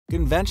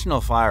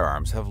Conventional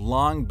firearms have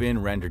long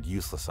been rendered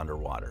useless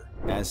underwater,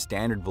 as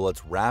standard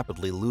bullets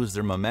rapidly lose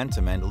their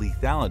momentum and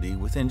lethality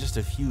within just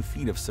a few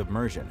feet of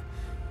submersion.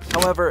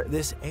 However,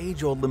 this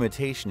age-old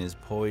limitation is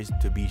poised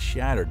to be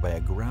shattered by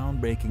a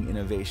groundbreaking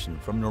innovation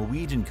from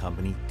Norwegian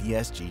company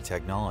DSG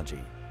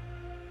Technology.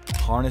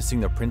 Harnessing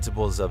the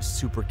principles of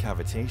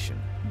supercavitation,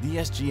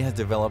 DSG has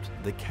developed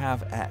the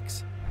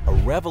CAV-X, a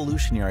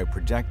revolutionary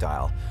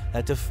projectile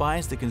that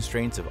defies the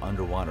constraints of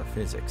underwater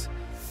physics.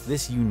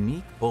 This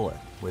unique bullet,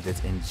 with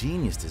its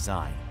ingenious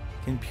design,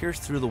 can pierce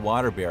through the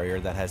water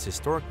barrier that has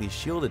historically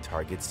shielded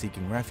targets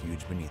seeking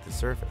refuge beneath the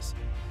surface.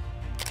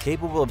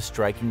 Capable of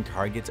striking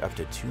targets up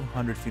to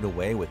 200 feet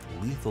away with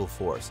lethal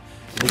force,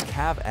 the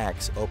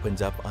CAV-X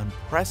opens up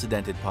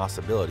unprecedented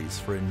possibilities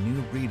for a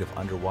new breed of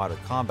underwater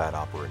combat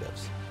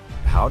operatives.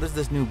 How does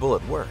this new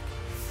bullet work?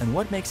 And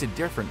what makes it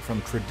different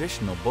from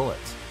traditional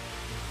bullets?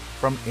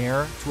 From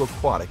air to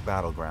aquatic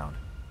battleground.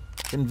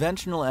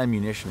 Conventional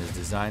ammunition is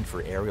designed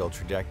for aerial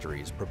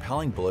trajectories,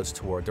 propelling bullets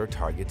toward their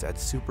targets at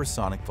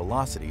supersonic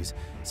velocities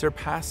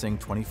surpassing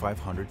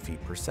 2,500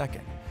 feet per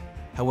second.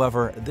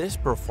 However, this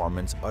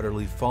performance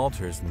utterly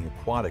falters in the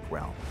aquatic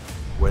realm,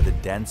 where the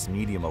dense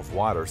medium of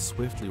water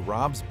swiftly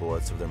robs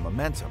bullets of their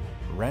momentum,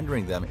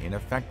 rendering them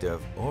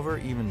ineffective over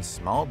even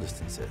small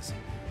distances.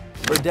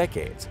 For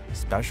decades,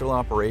 special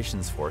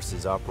operations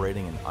forces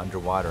operating in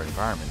underwater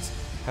environments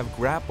have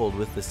grappled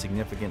with the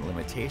significant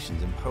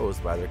limitations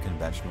imposed by their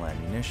conventional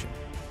ammunition.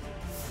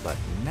 But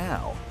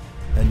now,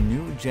 a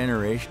new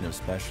generation of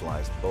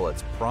specialized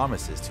bullets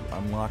promises to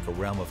unlock a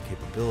realm of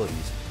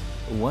capabilities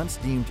once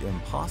deemed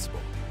impossible,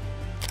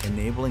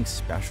 enabling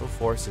special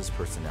forces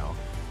personnel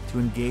to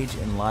engage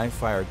in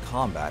live-fire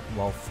combat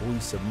while fully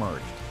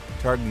submerged,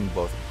 targeting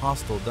both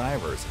hostile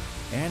divers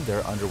and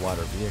their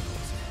underwater vehicles.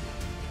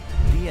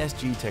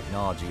 DSG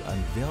Technology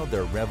unveiled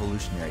their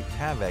revolutionary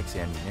CAV-X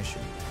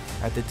ammunition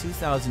at the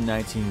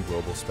 2019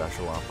 Global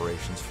Special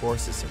Operations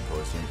Forces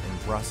Symposium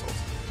in Brussels,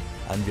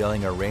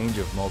 unveiling a range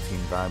of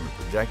multi-environment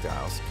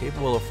projectiles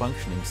capable of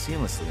functioning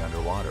seamlessly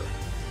underwater.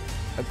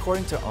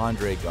 According to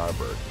Andre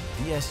Garberg,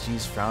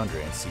 DSG's founder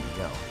and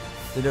CEO,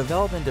 the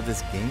development of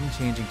this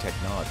game-changing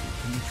technology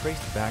can be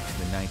traced back to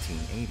the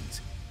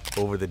 1980s.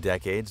 Over the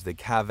decades, the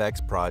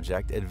CAV-X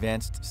project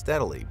advanced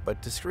steadily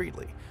but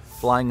discreetly,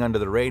 flying under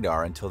the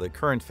radar until the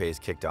current phase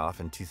kicked off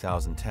in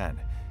 2010.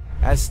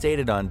 As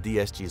stated on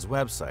DSG's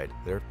website,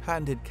 their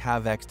patented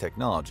CAV-X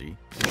technology,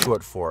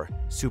 short for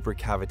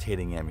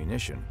supercavitating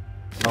ammunition,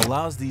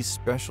 allows these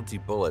specialty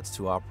bullets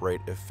to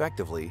operate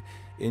effectively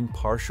in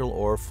partial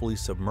or fully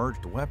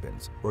submerged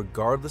weapons,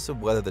 regardless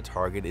of whether the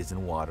target is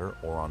in water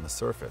or on the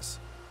surface.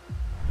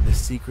 The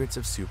secrets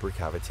of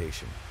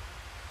supercavitation.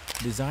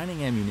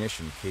 Designing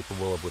ammunition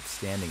capable of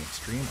withstanding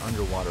extreme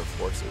underwater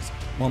forces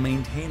while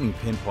maintaining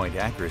pinpoint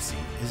accuracy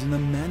is an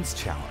immense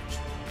challenge.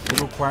 It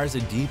requires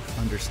a deep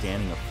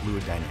understanding of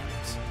fluid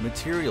dynamics,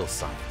 material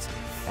science,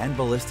 and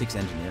ballistics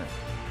engineering.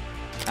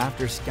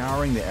 After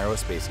scouring the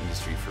aerospace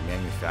industry for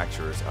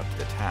manufacturers up to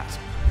the task,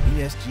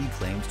 DSG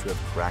claims to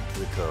have cracked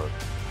the code.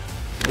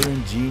 Their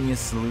ingenious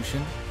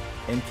solution?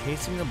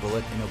 Encasing the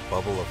bullet in a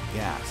bubble of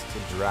gas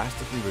to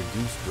drastically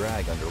reduce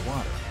drag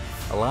underwater,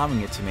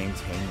 allowing it to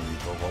maintain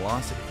lethal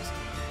velocities.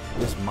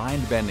 This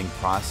mind-bending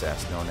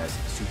process, known as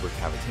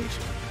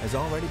supercavitation, has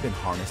already been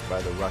harnessed by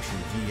the Russian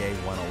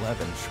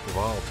VA-111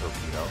 Shkval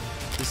torpedo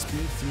to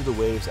speed through the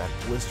waves at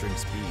blistering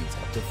speeds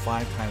up to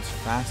 5 times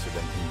faster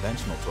than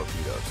conventional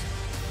torpedoes.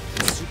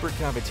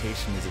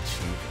 Supercavitation is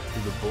achieved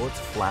through the bullet's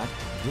flat,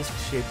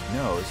 disc-shaped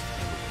nose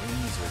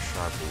and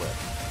razor-sharp lip.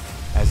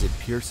 As it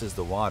pierces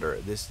the water,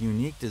 this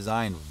unique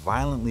design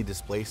violently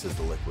displaces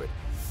the liquid,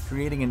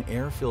 creating an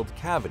air-filled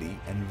cavity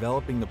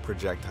enveloping the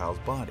projectile's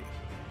body.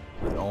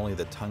 With only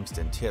the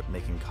tungsten tip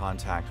making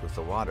contact with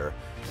the water,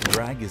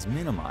 drag is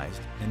minimized,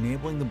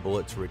 enabling the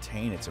bullet to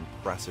retain its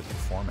impressive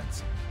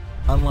performance.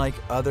 Unlike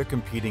other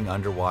competing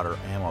underwater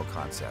ammo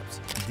concepts,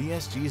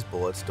 DSG's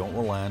bullets don't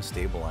rely on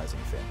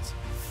stabilizing fins.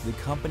 The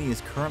company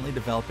is currently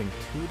developing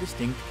 2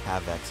 distinct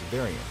CAV-X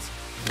variants: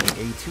 the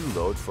A2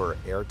 load for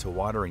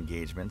air-to-water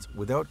engagements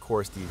without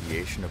course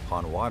deviation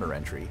upon water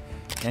entry,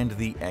 and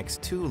the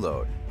X2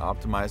 load,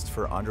 optimized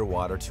for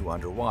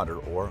underwater-to-underwater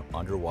or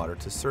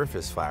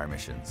underwater-to-surface fire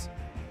missions.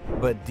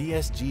 But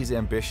DSG's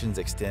ambitions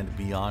extend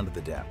beyond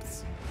the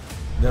depths.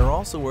 They're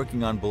also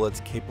working on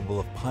bullets capable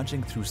of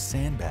punching through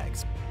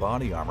sandbags,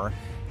 body armor,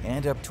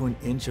 and up to an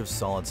inch of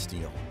solid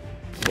steel.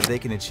 If they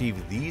can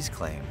achieve these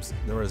claims,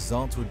 the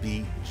results would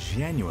be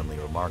genuinely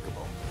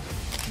remarkable.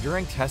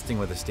 During testing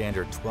with a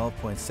standard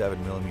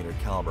 12.7mm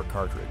caliber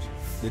cartridge,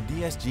 the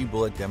DSG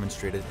bullet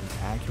demonstrated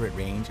an accurate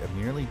range of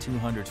nearly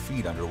 200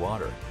 feet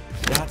underwater.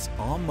 That's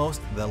almost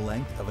the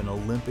length of an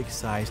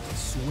Olympic-sized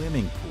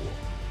swimming pool.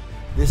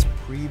 This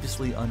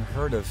previously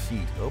unheard-of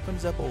feat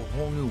opens up a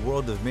whole new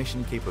world of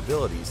mission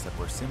capabilities that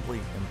were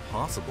simply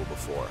impossible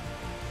before.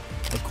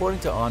 According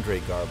to Andre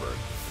Garberg,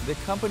 the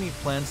company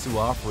plans to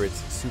offer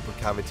its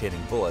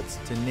supercavitating bullets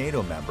to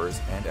NATO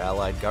members and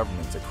allied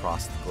governments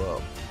across the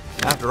globe.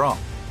 After all,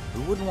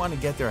 who wouldn't want to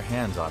get their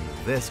hands on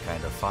this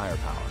kind of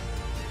firepower?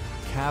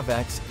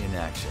 CAV-X in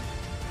action.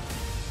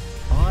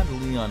 Odd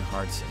Leon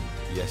Hartson,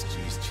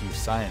 DSG's chief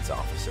science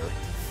officer,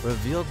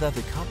 revealed that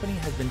the company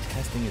has been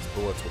testing its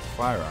bullets with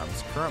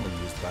firearms currently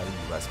used by the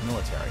U.S.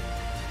 military.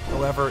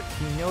 However,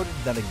 he noted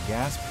that a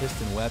gas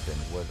piston weapon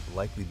would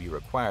likely be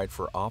required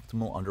for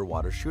optimal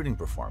underwater shooting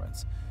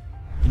performance.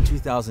 In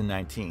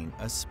 2019,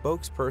 a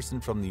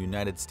spokesperson from the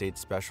United States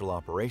Special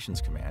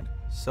Operations Command,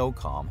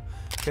 SOCOM,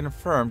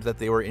 confirmed that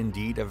they were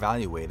indeed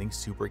evaluating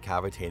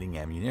supercavitating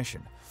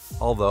ammunition,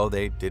 although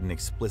they didn't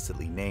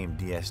explicitly name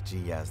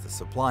DSG as the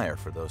supplier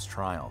for those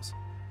trials.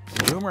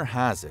 Rumor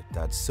has it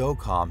that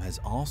SOCOM has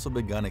also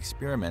begun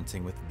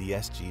experimenting with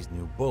DSG's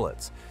new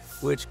bullets,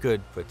 which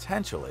could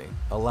potentially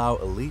allow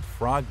elite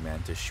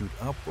frogmen to shoot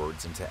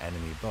upwards into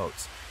enemy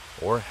boats,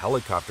 or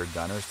helicopter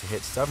gunners to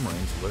hit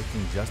submarines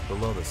lurking just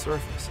below the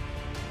surface.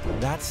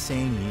 That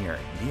same year,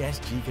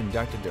 DSG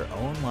conducted their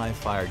own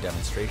live-fire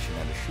demonstration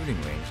at a shooting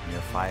range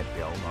near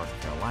Fayetteville, North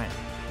Carolina.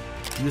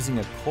 Using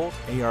a Colt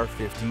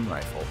AR-15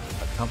 rifle,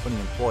 a company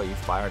employee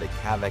fired a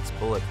CAV-X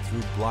bullet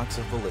through blocks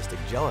of ballistic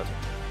gelatin,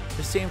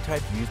 the same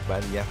type used by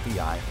the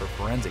FBI for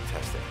forensic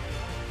testing.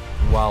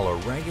 While a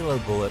regular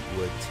bullet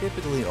would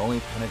typically only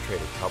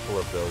penetrate a couple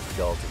of those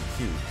gelatin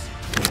cubes,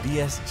 the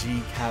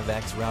DSG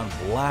CAV-X round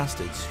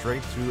blasted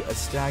straight through a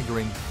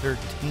staggering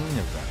 13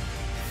 of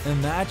them.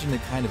 Imagine the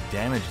kind of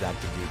damage that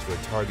could do to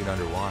a target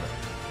underwater.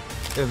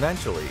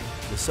 Eventually,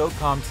 the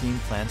SOCOM team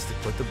plans to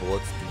put the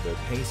bullets through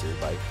their paces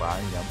by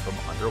firing them from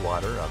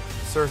underwater up to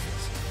the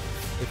surface.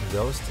 If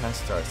those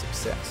tests are a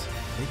success,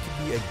 they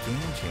could be a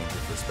game changer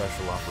for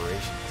special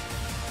operations.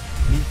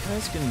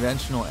 Because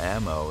conventional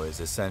ammo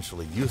is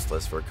essentially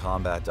useless for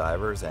combat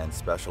divers and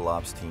special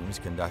ops teams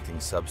conducting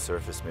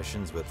subsurface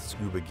missions with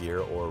scuba gear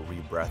or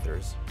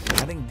rebreathers,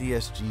 adding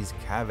DSG's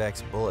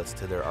CAV-X bullets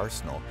to their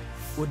arsenal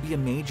would be a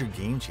major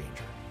game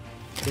changer.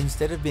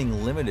 Instead of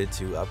being limited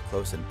to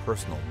up-close and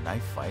personal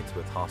knife fights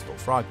with hostile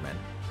frogmen,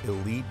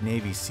 elite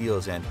Navy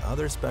SEALs and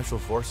other special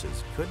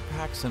forces could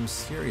pack some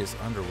serious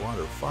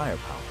underwater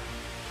firepower.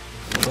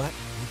 But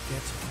it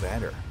gets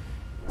better.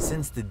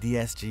 Since the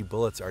DSG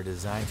bullets are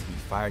designed to be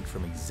fired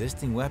from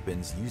existing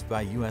weapons used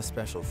by U.S.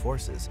 Special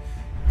Forces,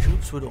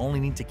 troops would only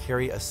need to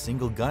carry a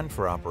single gun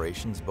for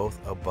operations both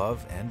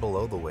above and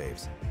below the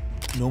waves.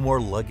 No more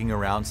lugging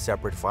around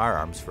separate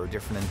firearms for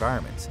different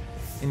environments.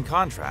 In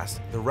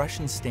contrast, the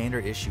Russian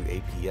standard-issue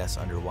APS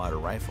underwater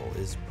rifle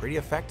is pretty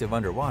effective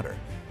underwater,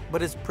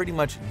 but is pretty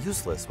much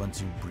useless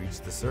once you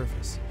breach the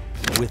surface.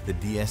 With the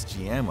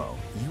DSG ammo,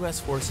 U.S.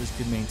 forces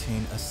could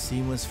maintain a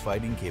seamless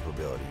fighting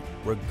capability,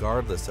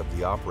 regardless of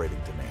the operating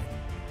domain.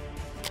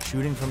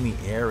 Shooting from the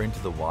air into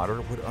the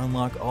water would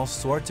unlock all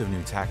sorts of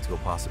new tactical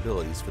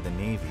possibilities for the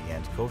Navy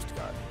and Coast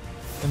Guard.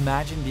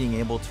 Imagine being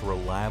able to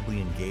reliably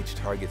engage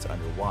targets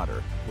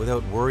underwater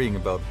without worrying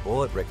about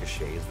bullet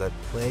ricochets that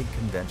plague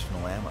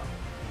conventional ammo.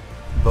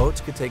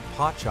 Boats could take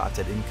potshots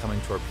at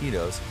incoming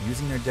torpedoes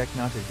using their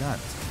deck-mounted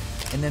guns,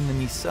 and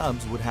enemy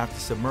subs would have to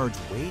submerge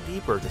way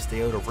deeper to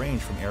stay out of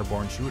range from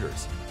airborne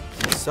shooters.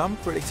 Some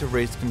critics have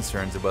raised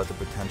concerns about the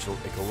potential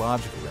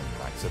ecological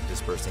impacts of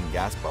dispersing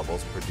gas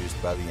bubbles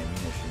produced by the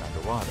ammunition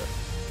underwater.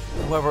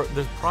 However,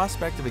 the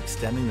prospect of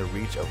extending the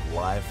reach of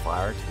live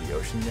fire to the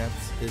ocean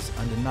depths is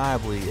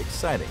undeniably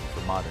exciting for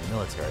modern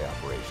military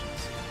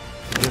operations.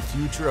 The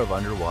future of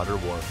underwater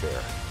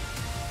warfare.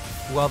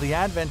 While the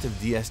advent of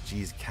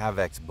DSG's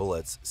CAV-X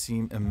bullets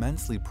seem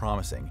immensely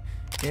promising,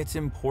 it's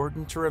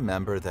important to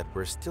remember that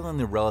we're still in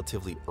the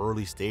relatively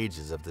early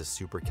stages of this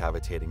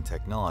supercavitating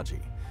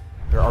technology.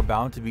 There are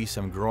bound to be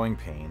some growing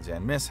pains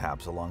and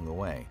mishaps along the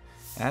way,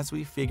 as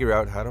we figure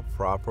out how to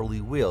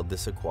properly wield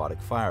this aquatic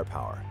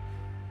firepower.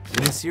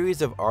 In a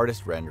series of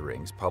artist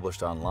renderings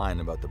published online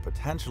about the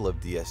potential of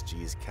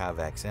DSG's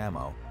CAV-X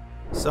ammo,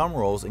 some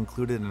roles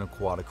included an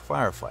aquatic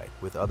firefight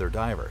with other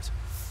divers.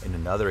 In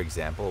another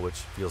example, which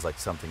feels like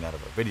something out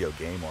of a video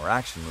game or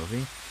action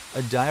movie,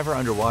 a diver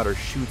underwater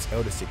shoots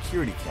out a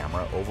security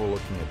camera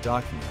overlooking a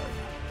docking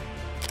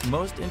area.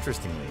 Most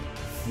interestingly,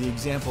 the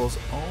examples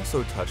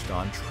also touched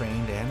on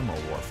trained animal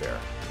warfare.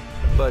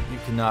 But you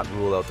cannot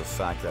rule out the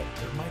fact that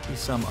there might be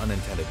some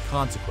unintended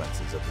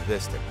consequences of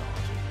this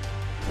technology.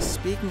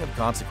 Speaking of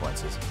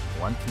consequences,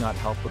 one cannot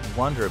help but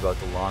wonder about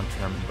the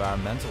long-term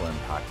environmental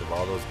impact of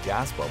all those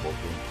gas bubbles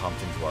being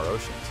pumped into our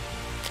oceans.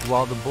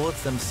 While the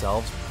bullets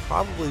themselves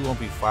probably won't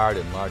be fired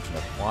in large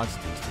enough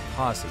quantities to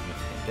cause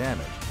significant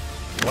damage,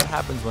 what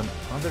happens when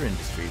other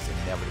industries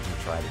inevitably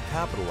try to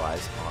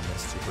capitalize on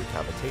this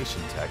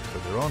supercavitation tech for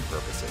their own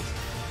purposes?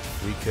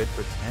 We could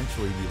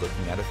potentially be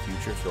looking at a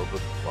future filled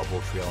with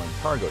bubble-trailing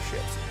cargo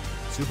ships,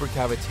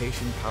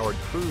 supercavitation-powered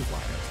cruise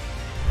liners,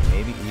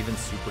 maybe even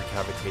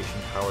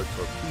supercavitation-powered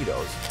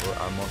torpedoes for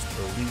our most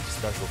elite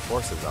Special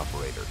Forces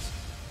operators.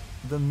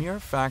 The mere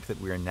fact that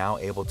we are now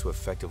able to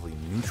effectively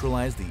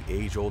neutralize the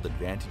age-old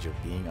advantage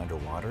of being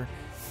underwater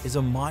is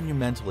a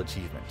monumental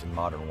achievement in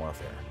modern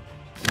warfare.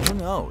 Who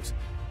knows?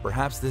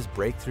 Perhaps this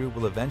breakthrough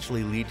will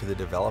eventually lead to the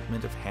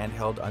development of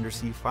handheld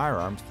undersea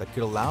firearms that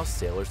could allow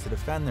sailors to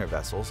defend their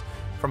vessels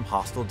from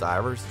hostile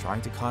divers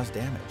trying to cause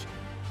damage.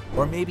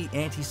 Or maybe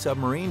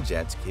anti-submarine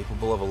jets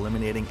capable of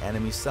eliminating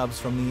enemy subs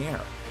from the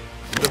air.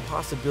 The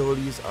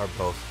possibilities are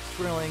both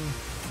thrilling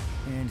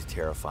and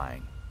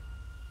terrifying.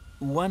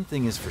 One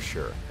thing is for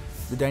sure,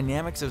 the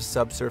dynamics of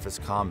subsurface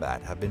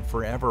combat have been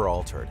forever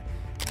altered.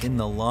 In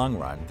the long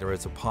run, there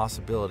is a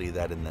possibility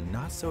that in the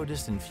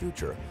not-so-distant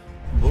future,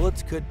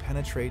 bullets could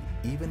penetrate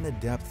even the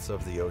depths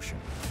of the ocean,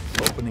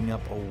 opening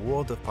up a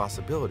world of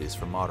possibilities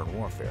for modern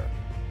warfare.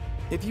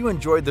 If you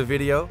enjoyed the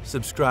video,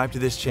 subscribe to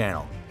this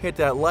channel, hit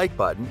that like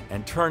button,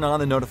 and turn on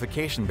the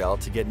notification bell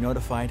to get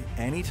notified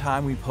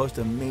anytime we post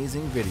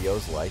amazing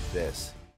videos like this.